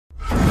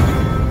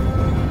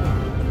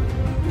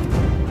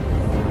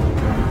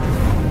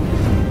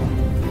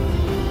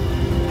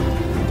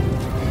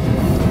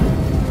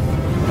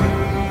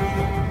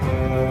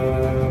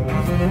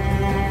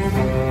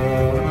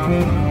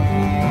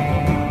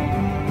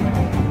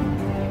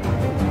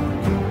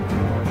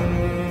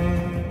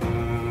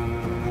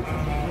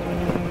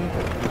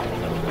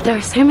There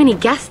are so many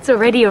guests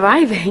already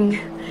arriving.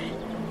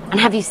 And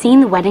have you seen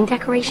the wedding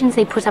decorations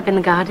they put up in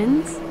the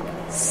gardens?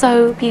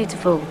 So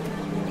beautiful.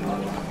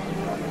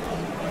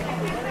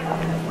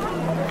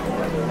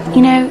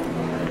 You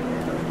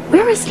know,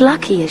 we're as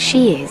lucky as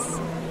she is.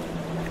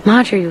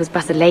 Marjorie was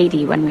but a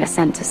lady when we were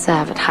sent to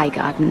serve at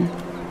Highgarden.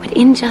 But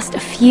in just a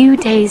few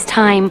days'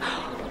 time,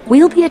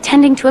 we'll be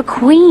attending to a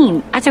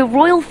queen at a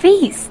royal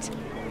feast.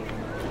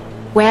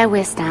 Where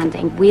we're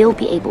standing, we'll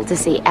be able to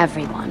see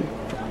everyone.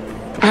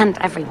 And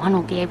everyone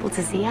will be able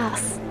to see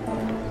us.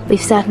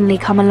 We've certainly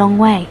come a long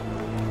way,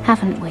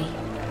 haven't we?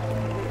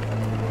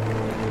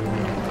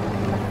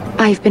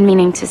 I've been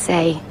meaning to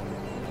say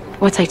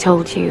what I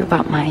told you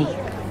about my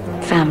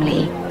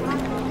family.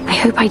 I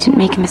hope I didn't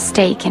make a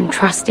mistake in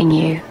trusting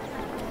you.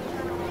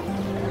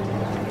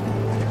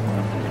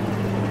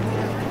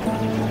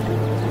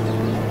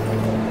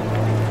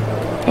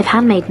 If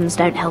handmaidens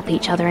don't help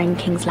each other in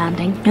King's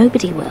Landing,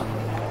 nobody will.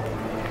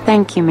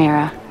 Thank you,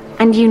 Mira.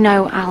 And you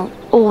know I'll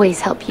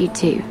always help you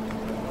too.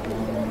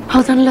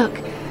 Hold on, look.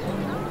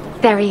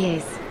 There he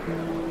is.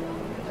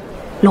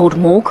 Lord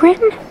Morgrin?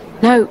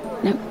 No,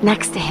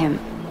 next to him.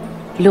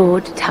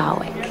 Lord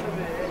Tarwick.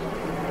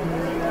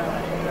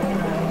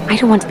 I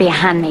don't want to be a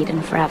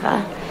handmaiden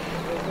forever.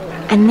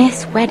 And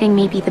this wedding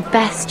may be the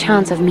best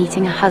chance of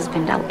meeting a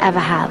husband I'll ever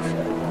have.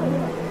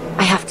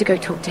 I have to go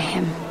talk to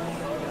him.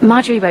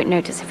 Marjorie won't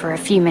notice it for a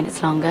few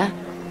minutes longer.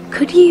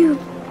 Could you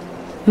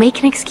make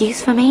an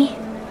excuse for me?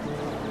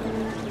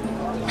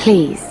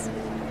 Please.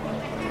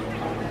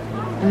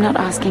 I'm not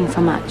asking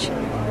for much.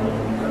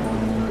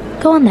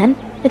 Go on then,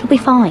 it'll be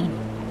fine.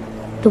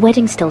 The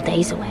wedding's still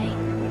days away.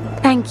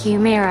 Thank you,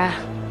 Mira.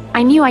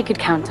 I knew I could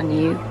count on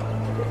you.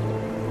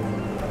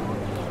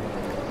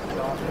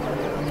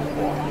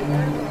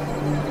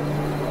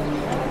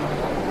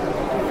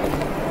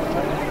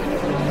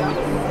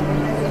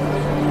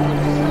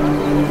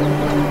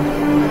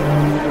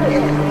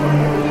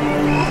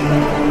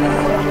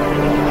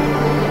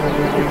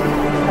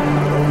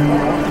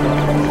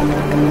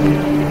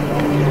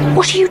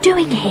 What are you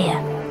doing here?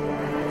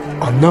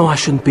 I know I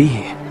shouldn't be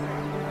here,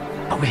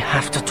 but we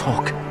have to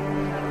talk.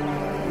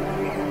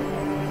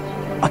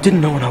 I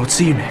didn't know when I would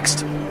see you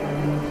next.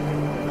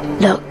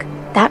 Look,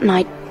 that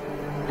night,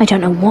 I don't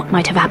know what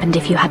might have happened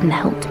if you hadn't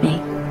helped me.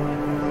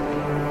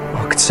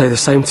 I could say the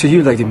same to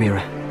you, Lady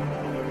Mira.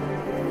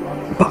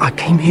 But I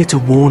came here to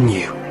warn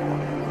you.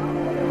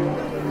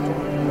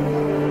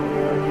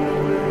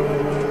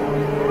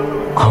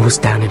 I was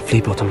down in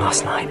Fleabottom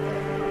last night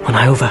when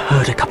I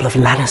overheard a couple of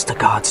Lannister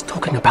guards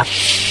talking about...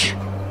 Shh!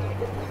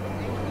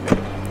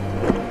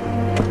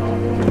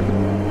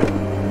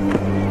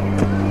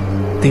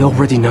 They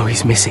already know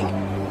he's missing,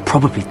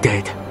 probably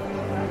dead.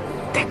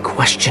 They're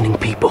questioning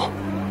people,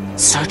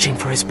 searching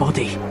for his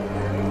body.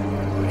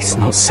 It's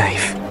not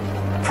safe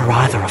for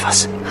either of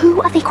us.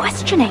 Who are they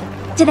questioning?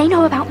 Do they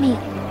know about me?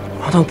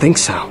 I don't think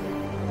so.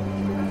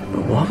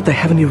 But why would they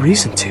have any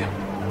reason to?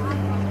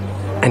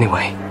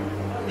 Anyway,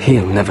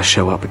 he'll never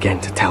show up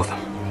again to tell them.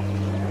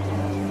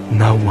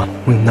 No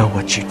one will know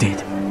what you did.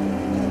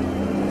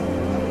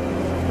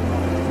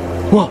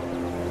 What?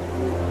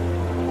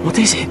 What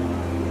is it?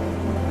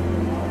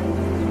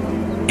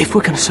 If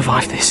we're gonna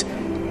survive this,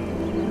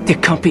 there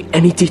can't be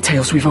any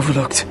details we've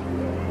overlooked.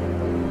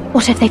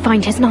 What if they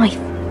find his knife?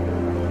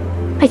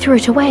 I threw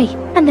it away,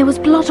 and there was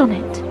blood on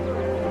it.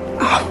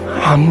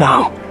 Oh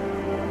no.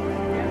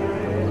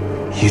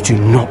 You do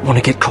not want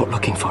to get caught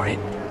looking for it.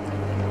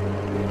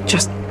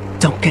 Just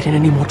don't get in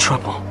any more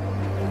trouble.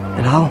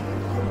 And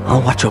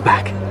I'll watch your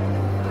back.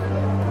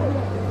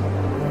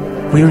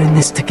 We're in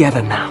this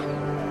together now.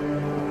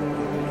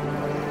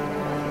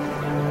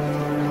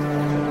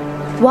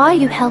 Why are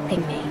you helping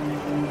me?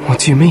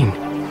 What do you mean?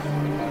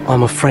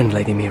 I'm a friend,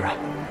 Lady Mira.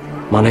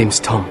 My name's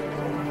Tom.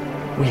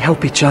 We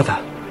help each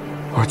other,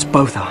 or it's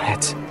both our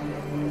heads.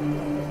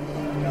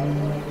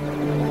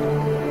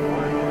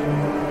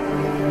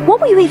 What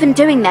were you even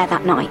doing there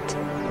that night?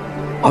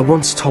 I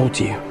once told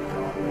you,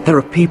 there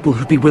are people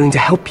who'd be willing to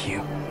help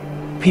you.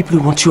 People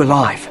who want you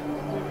alive.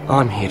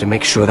 I'm here to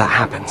make sure that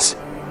happens.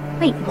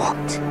 Wait,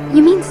 what?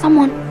 You mean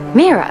someone...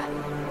 Mira!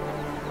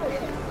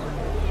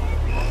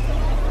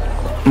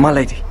 My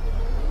lady.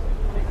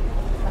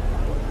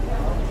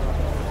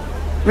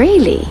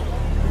 Really?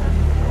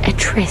 A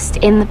tryst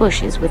in the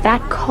bushes with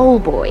that Cole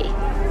boy?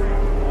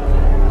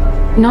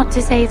 Not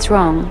to say it's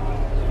wrong,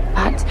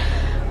 but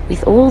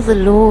with all the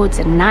lords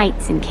and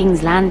knights in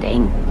King's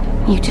Landing,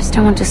 you just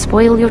don't want to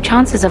spoil your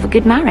chances of a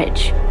good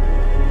marriage.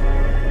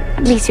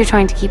 At least you're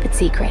trying to keep it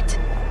secret.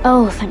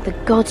 Oh, thank the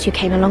gods you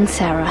came along,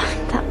 Sarah.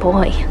 That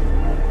boy.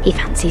 He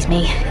fancies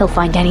me. He'll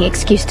find any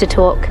excuse to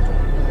talk.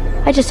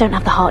 I just don't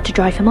have the heart to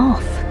drive him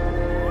off.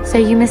 So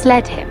you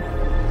misled him?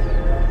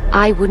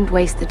 I wouldn't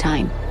waste the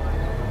time.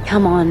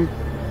 Come on.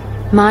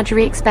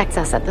 Marjorie expects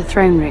us at the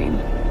throne room.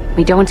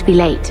 We don't want to be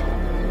late.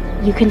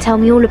 You can tell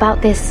me all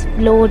about this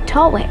Lord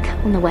Tarwick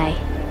on the way.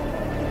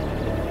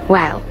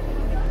 Well,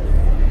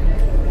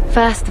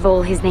 first of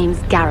all, his name's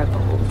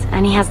Garibaldi,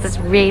 and he has this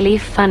really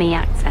funny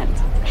accent.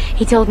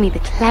 He told me the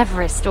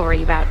cleverest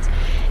story about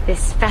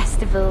this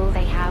festival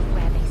they have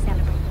where they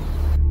celebrate.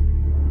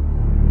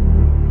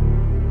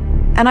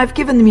 And I've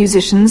given the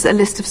musicians a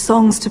list of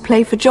songs to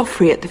play for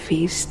Joffrey at the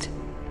feast.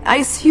 I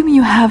assume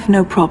you have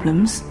no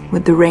problems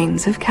with the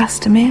Rains of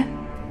Castamere?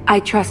 I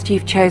trust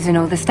you've chosen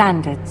all the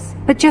standards.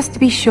 But just to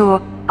be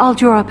sure, I'll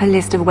draw up a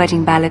list of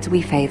wedding ballads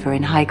we favor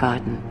in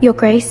Highgarden. Your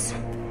Grace,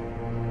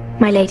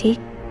 my lady.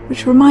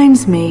 Which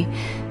reminds me,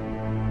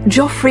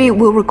 Joffrey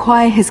will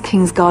require his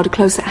Kingsguard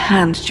close at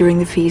hand during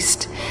the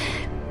feast.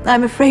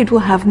 I'm afraid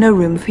we'll have no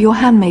room for your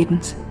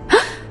handmaidens.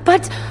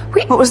 But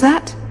we... What was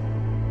that?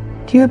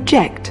 Do you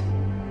object?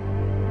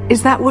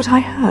 Is that what I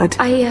heard?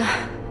 Your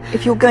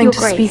If you're going to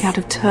Grace, speak out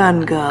of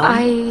turn,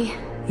 girl,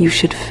 you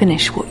should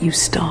finish what you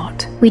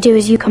start. We do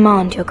as you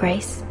command, Your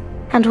Grace,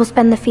 and will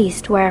spend the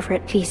feast wherever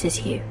it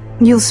pleases you.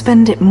 You'll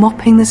spend it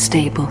mopping the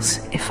stables,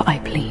 if I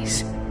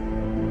please.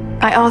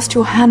 I asked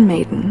your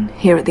handmaiden,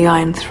 here at the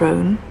Iron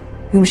Throne,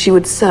 whom she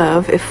would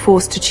serve if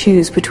forced to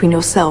choose between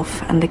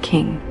yourself and the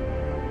king.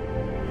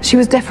 She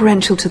was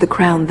deferential to the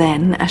crown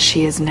then, as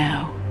she is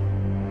now.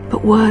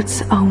 But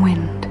words are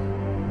wind.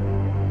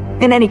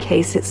 In any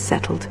case, it's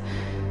settled.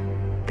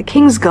 The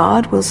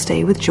Kingsguard will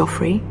stay with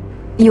Joffrey.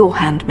 Your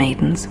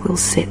handmaidens will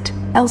sit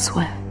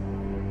elsewhere.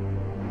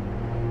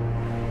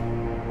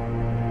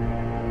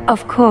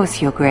 Of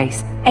course, Your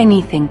Grace.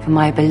 Anything for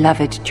my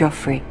beloved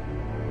Joffrey.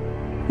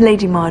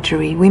 Lady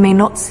Marjorie, we may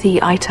not see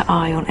eye to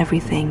eye on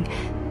everything,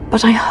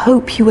 but I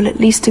hope you will at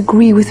least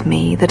agree with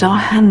me that our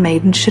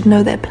handmaidens should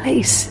know their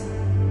place.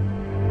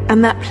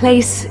 And that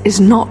place is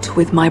not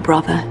with my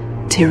brother,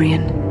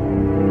 Tyrion.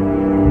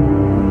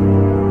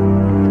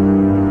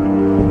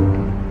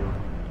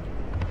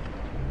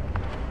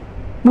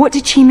 What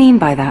did she mean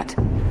by that?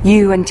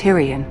 You and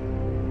Tyrion?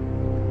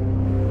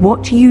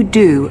 What you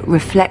do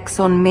reflects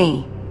on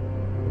me.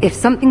 If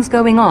something's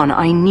going on,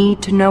 I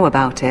need to know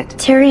about it.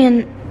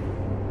 Tyrion...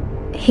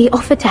 he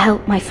offered to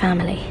help my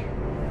family.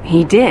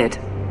 He did?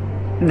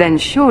 Then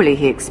surely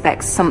he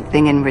expects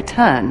something in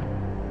return.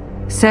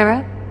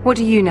 Sarah, what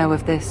do you know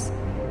of this?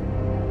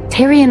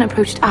 Tyrion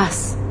approached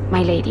us,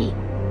 my lady.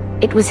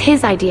 It was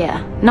his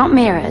idea, not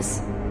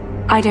Mira's.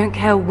 I don't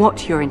care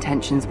what your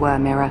intentions were,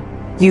 Mira.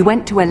 You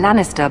went to a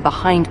Lannister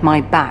behind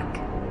my back.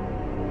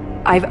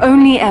 I've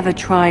only ever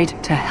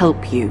tried to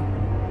help you.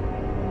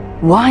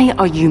 Why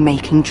are you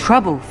making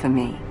trouble for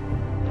me?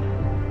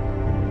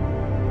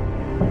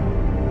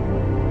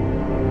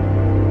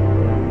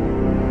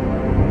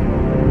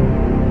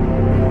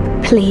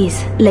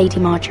 Please, Lady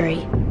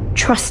Marjorie,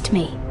 trust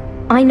me.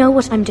 I know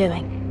what I'm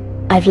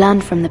doing. I've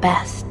learned from the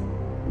best.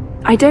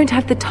 I don't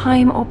have the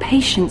time or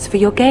patience for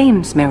your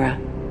games, Mira.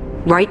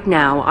 Right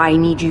now, I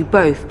need you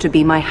both to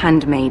be my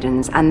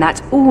handmaidens, and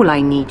that's all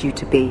I need you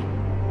to be.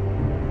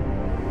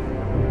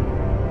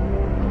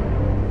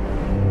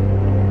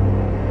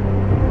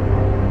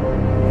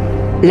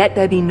 Let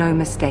there be no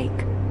mistake.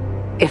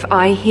 If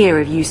I hear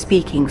of you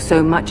speaking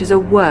so much as a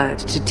word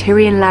to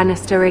Tyrion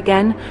Lannister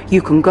again,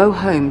 you can go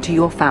home to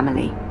your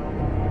family.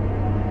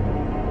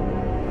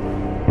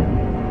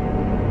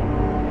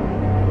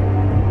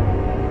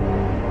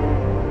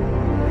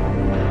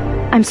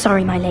 I'm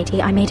sorry, my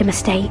lady, I made a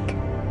mistake.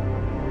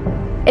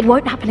 It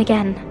won't happen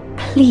again.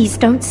 Please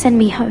don't send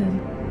me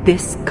home.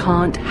 This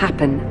can't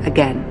happen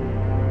again.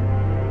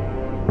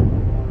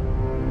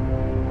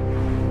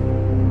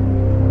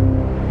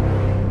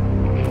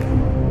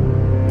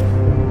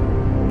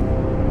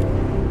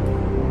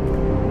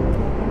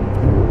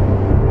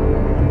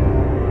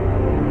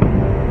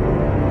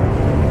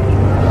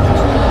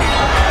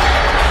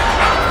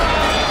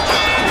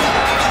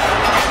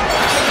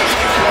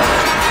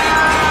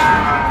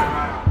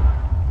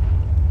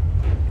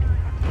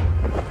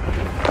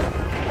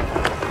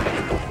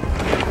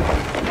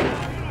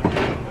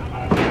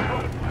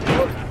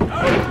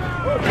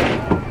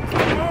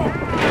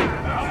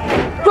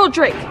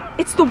 Roderick,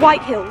 it's the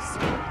White Hills.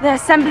 They're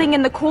assembling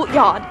in the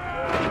courtyard.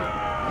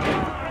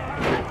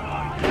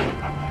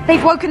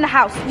 They've woken the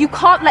house. You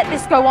can't let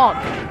this go on.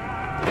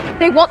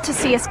 They want to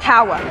see us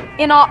cower.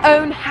 In our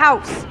own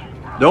house.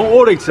 Don't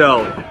worry,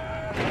 Charlie.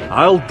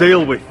 I'll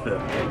deal with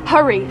them.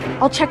 Hurry.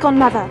 I'll check on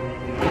Mother.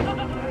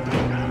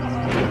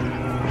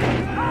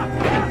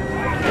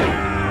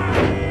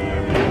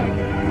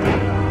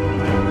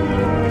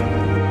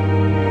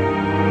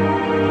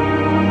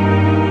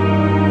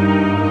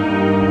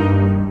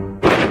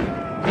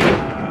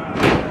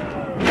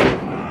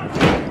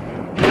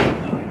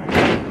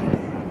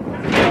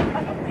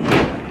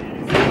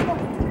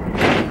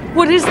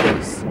 What is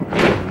this?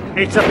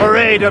 It's a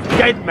parade of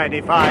dead men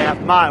if I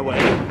have my way.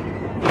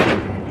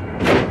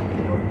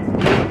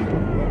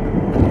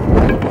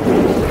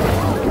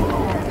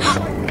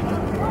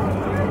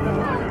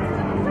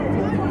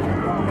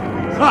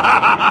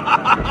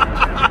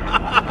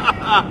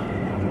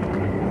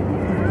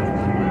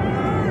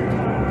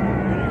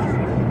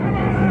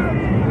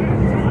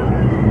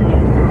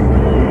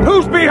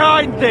 Who's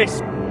behind this?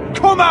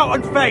 Come out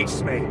and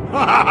face me!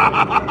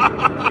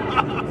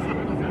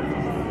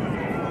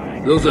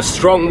 Those are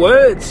strong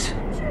words.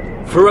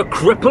 For a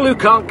cripple who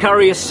can't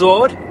carry a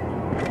sword?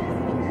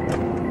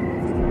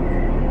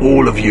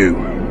 All of you,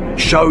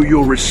 show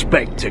your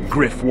respect to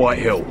Griff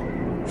Whitehill,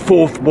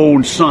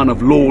 fourth-born son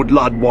of Lord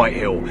Ludd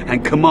Whitehill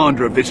and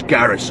commander of this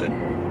garrison.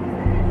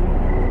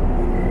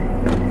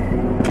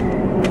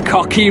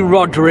 Cocky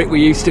Roderick,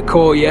 we used to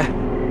call you.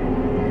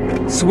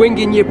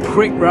 Swinging your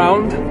prick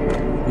round,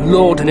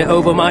 lording it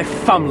over my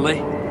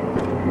family.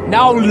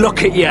 Now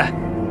look at you,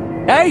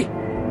 eh?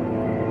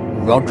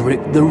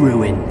 Roderick the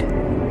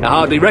Ruined. I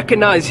hardly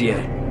recognise you.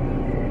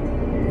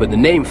 But the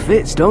name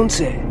fits, don't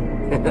it?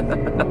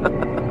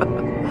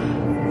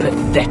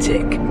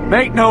 Pathetic.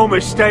 Make no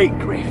mistake,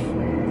 Griff.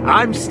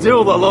 I'm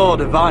still the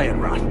Lord of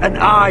Ironrath, and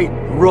I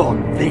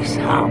run this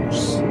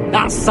house.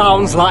 That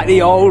sounds like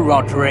the old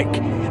Roderick,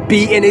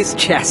 beating his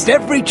chest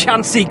every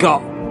chance he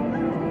got.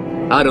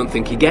 I don't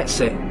think he gets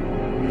it.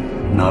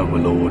 No, my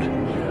lord.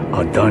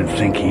 I don't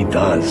think he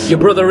does. Your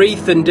brother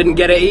Ethan didn't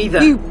get it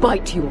either. You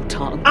bite your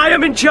tongue. I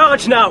am in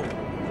charge now!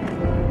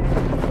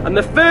 And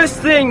the first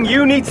thing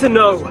you need to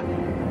know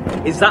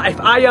is that if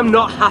I am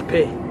not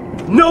happy,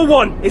 no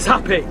one is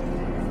happy.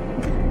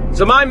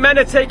 So my men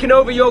are taking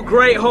over your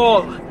Great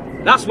Hall.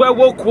 That's where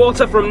we'll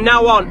quarter from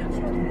now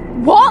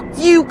on. What?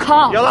 You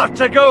can't! You'll have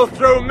to go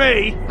through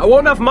me! I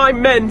won't have my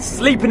men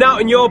sleeping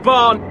out in your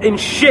barn in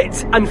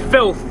shit and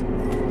filth.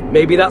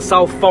 Maybe that's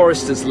how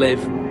foresters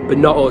live, but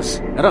not us.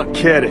 I don't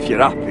care if you're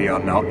happy or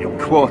not, you'll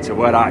quarter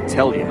where I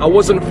tell you. I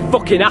wasn't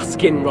fucking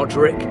asking,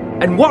 Roderick.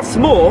 And what's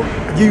more,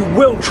 you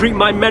will treat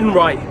my men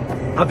right.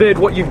 I've heard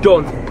what you've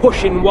done,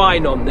 pushing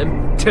wine on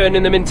them,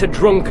 turning them into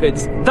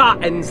drunkards.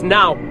 That ends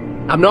now.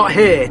 I'm not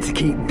here to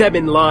keep them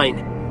in line.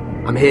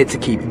 I'm here to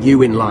keep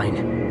you in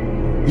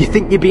line. You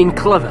think you're being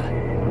clever?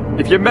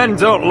 If your men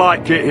don't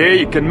like it here,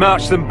 you can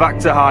march them back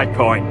to High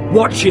Point.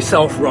 Watch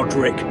yourself,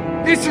 Roderick.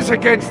 This is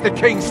against the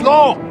King's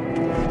law.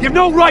 You've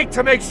no right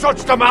to make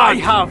such demands. I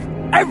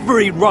have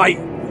every right.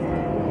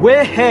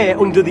 We're here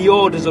under the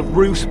orders of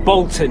Roose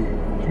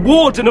Bolton,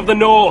 Warden of the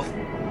North.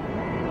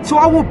 So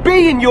I will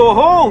be in your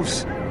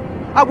halls.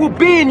 I will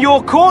be in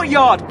your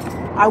courtyard.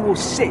 I will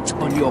sit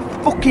on your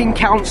fucking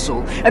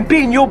council and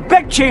be in your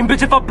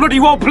bedchambers if I bloody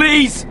well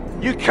please.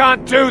 You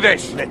can't do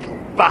this, little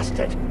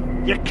bastard.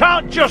 You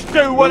can't just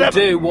do whatever...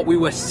 We'll do what we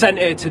were sent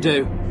here to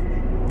do.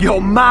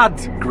 You're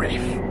mad,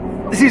 Griff.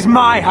 This is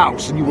my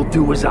house and you will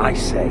do as I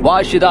say.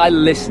 Why should I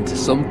listen to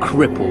some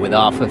cripple with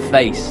half a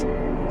face?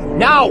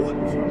 Now!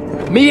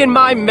 Me and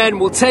my men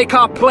will take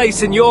our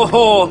place in your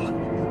hall.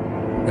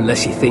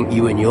 Unless you think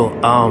you and your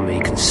army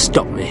can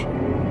stop me.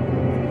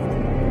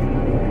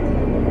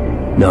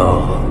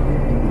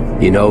 No.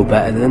 You know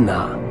better than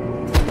that.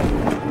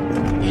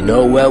 You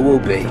know where we'll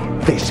be.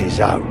 This is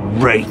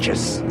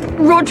outrageous.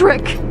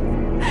 Roderick!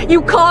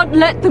 You can't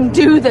let them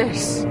do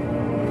this!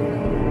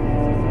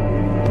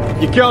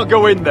 You can't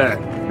go in there.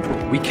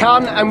 We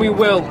can and we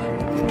will.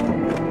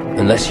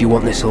 Unless you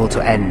want this all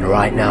to end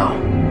right now.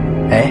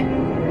 Eh?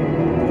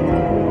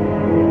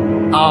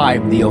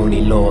 I'm the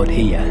only lord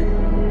here.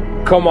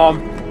 Come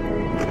on.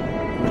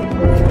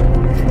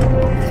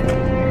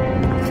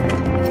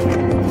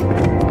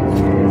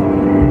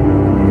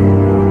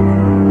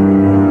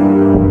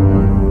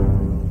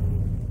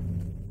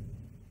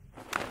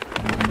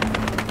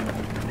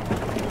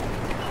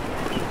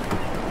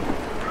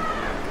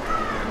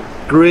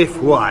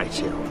 Griff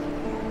Whitehill,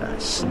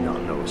 that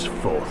snot-nosed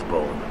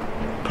fourth-born,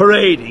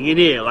 parading in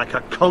here like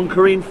a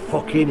conquering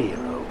fucking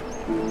hero.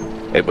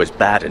 It was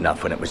bad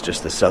enough when it was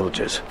just the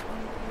soldiers.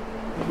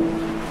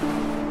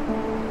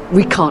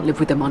 We can't live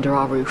with them under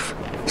our roof,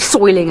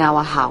 soiling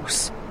our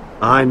house.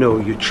 I know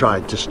you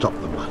tried to stop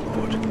them, my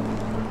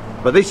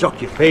lord. But this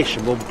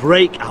occupation will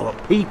break our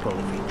people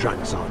if it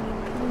drags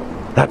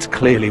on. That's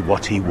clearly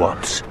what he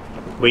wants.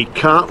 We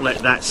can't let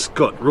that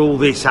scut rule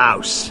this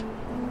house.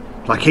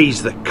 Like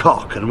he's the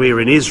cock and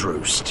we're in his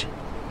roost.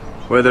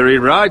 Whether he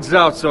rides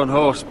out on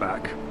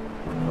horseback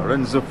or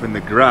ends up in the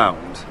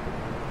ground,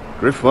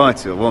 Griff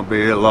Whitehill won't be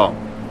here long.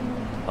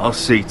 I'll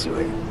see to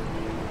it.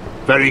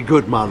 Very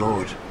good, my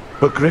lord.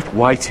 But Griff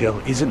Whitehill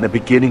isn't the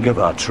beginning of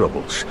our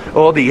troubles,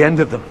 or the end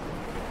of them.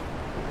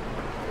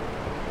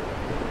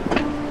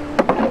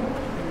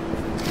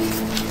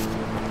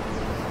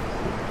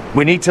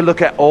 We need to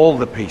look at all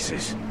the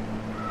pieces.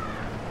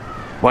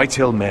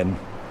 Whitehill men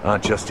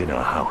aren't just in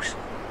our house.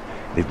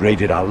 They've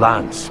raided our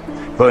lands,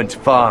 burnt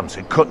farms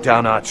and cut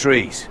down our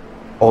trees.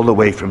 All the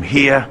way from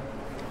here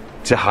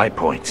to High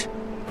Point.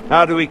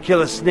 How do we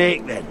kill a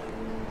snake then?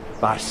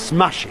 By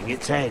smashing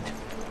its head.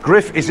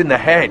 Griff isn't the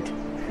head.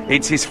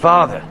 It's his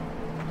father.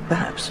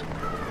 Perhaps.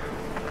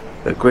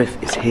 But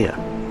Griff is here.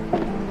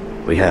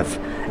 We have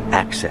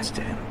access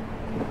to him.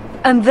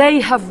 And they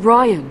have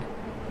Ryan.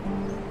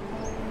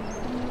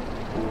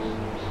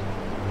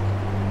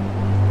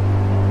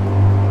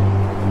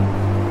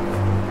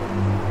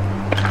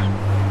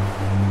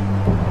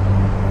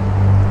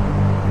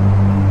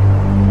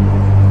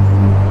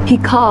 He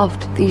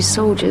carved these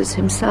soldiers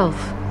himself.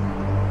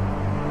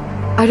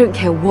 I don't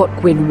care what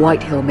Gwyn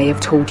Whitehill may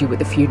have told you at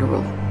the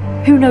funeral.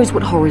 Who knows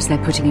what horrors they're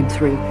putting him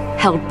through,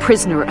 held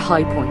prisoner at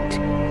High Point.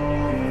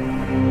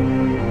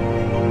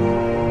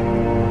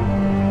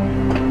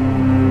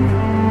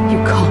 You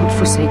can't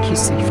forsake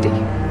his safety.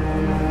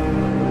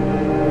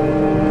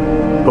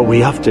 But we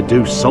have to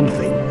do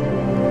something.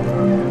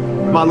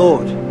 My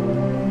lord,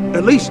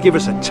 at least give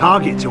us a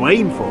target to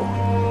aim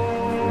for.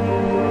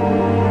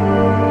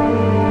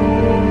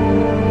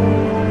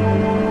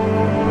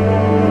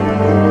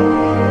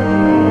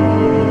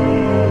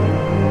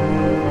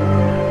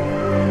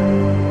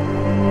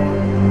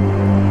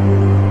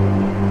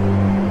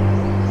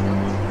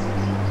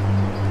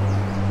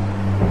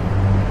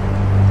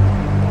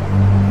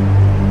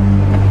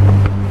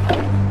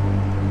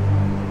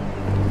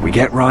 We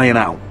get Ryan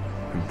out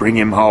and bring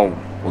him home.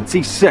 Once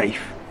he's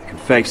safe, we can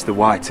face the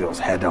Whitehills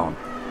head on.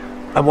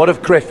 And what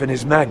of Griff and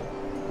his men?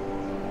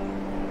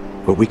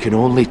 But we can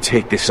only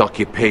take this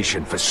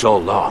occupation for so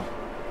long.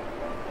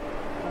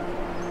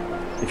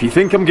 If you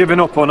think I'm giving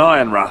up on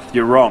Ironrath,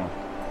 you're wrong.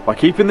 By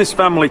keeping this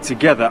family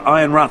together,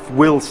 Ironrath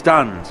will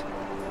stand.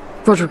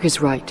 Roderick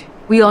is right.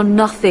 We are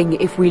nothing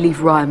if we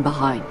leave Ryan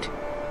behind.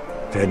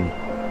 Then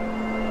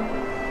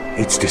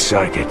it's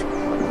decided.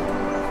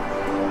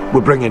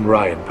 We're bringing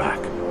Ryan back.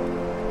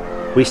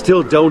 We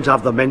still don't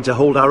have the men to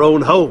hold our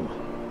own home,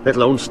 let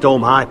alone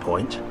storm High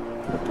Point.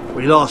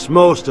 We lost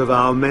most of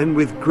our men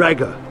with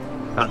Gregor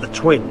at the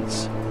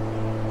Twins.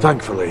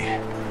 Thankfully,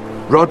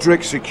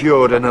 Roderick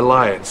secured an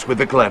alliance with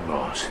the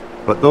Glenmores.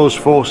 But those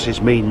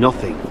forces mean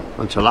nothing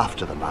until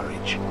after the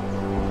marriage.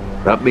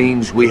 That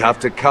means we have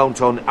to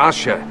count on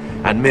Asher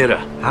and Mira.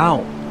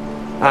 How?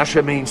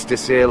 Asher means to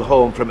sail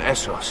home from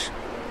ASUS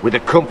with a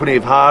company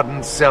of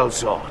hardened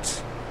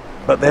sellswords.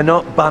 But they're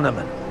not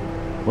bannermen.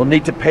 We'll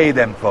need to pay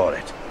them for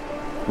it.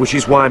 Which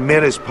is why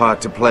Mira's part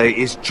to play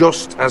is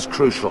just as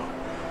crucial.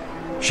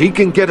 She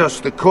can get us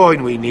the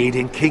coin we need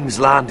in King's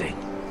Landing.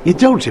 You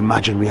don't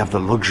imagine we have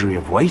the luxury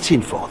of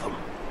waiting for them?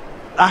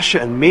 Asher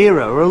and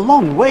Mira are a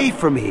long way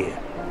from here.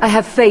 I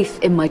have faith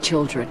in my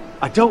children.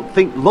 I don't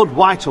think Lord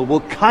Whitehall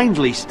will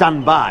kindly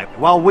stand by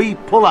while we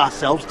pull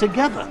ourselves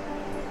together.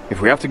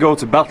 If we have to go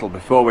to battle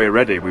before we're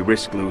ready, we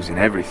risk losing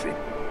everything.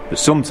 But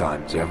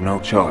sometimes you have no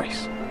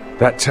choice.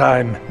 That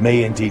time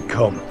may indeed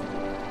come.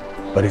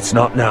 But it's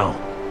not now.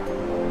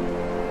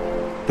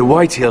 The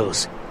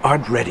Whitehills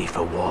aren't ready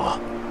for war.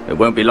 It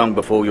won't be long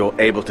before you're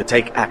able to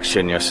take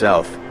action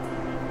yourself.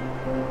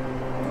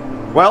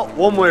 Well,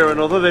 one way or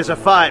another there's a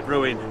fight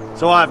brewing,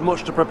 so I've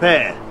much to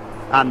prepare,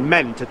 and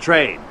men to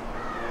train.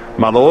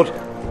 My lord?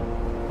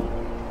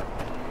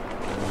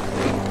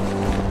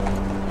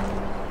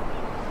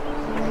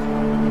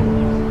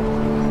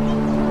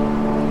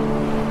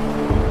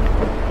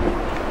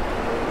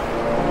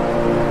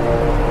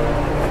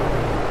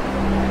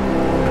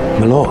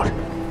 My lord,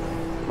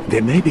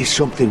 there may be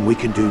something we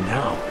can do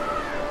now.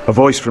 A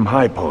voice from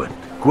High Point,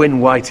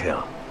 Gwyn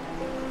Whitehill.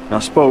 I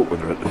spoke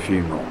with her at the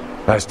funeral.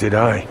 As did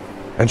I.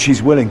 And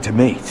she's willing to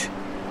meet.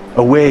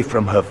 Away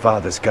from her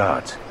father's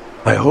guards.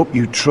 I hope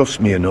you trust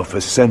me enough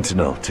as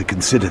Sentinel to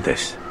consider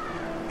this.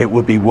 It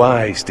would be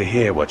wise to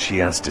hear what she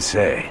has to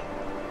say.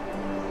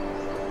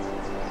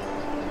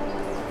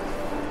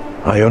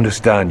 I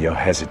understand your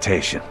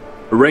hesitation.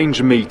 Arrange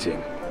a meeting.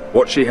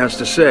 What she has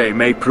to say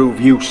may prove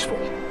useful.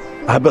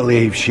 I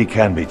believe she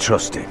can be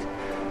trusted.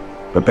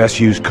 But best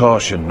use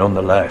caution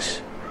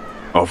nonetheless.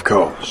 Of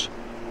course.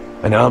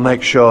 And I'll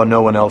make sure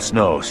no one else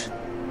knows.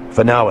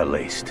 For now at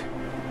least.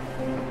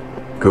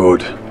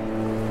 Good.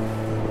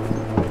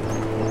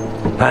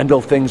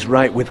 Handle things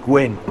right with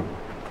Gwyn.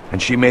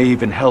 And she may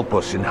even help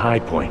us in High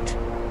Point.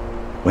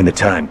 When the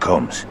time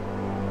comes.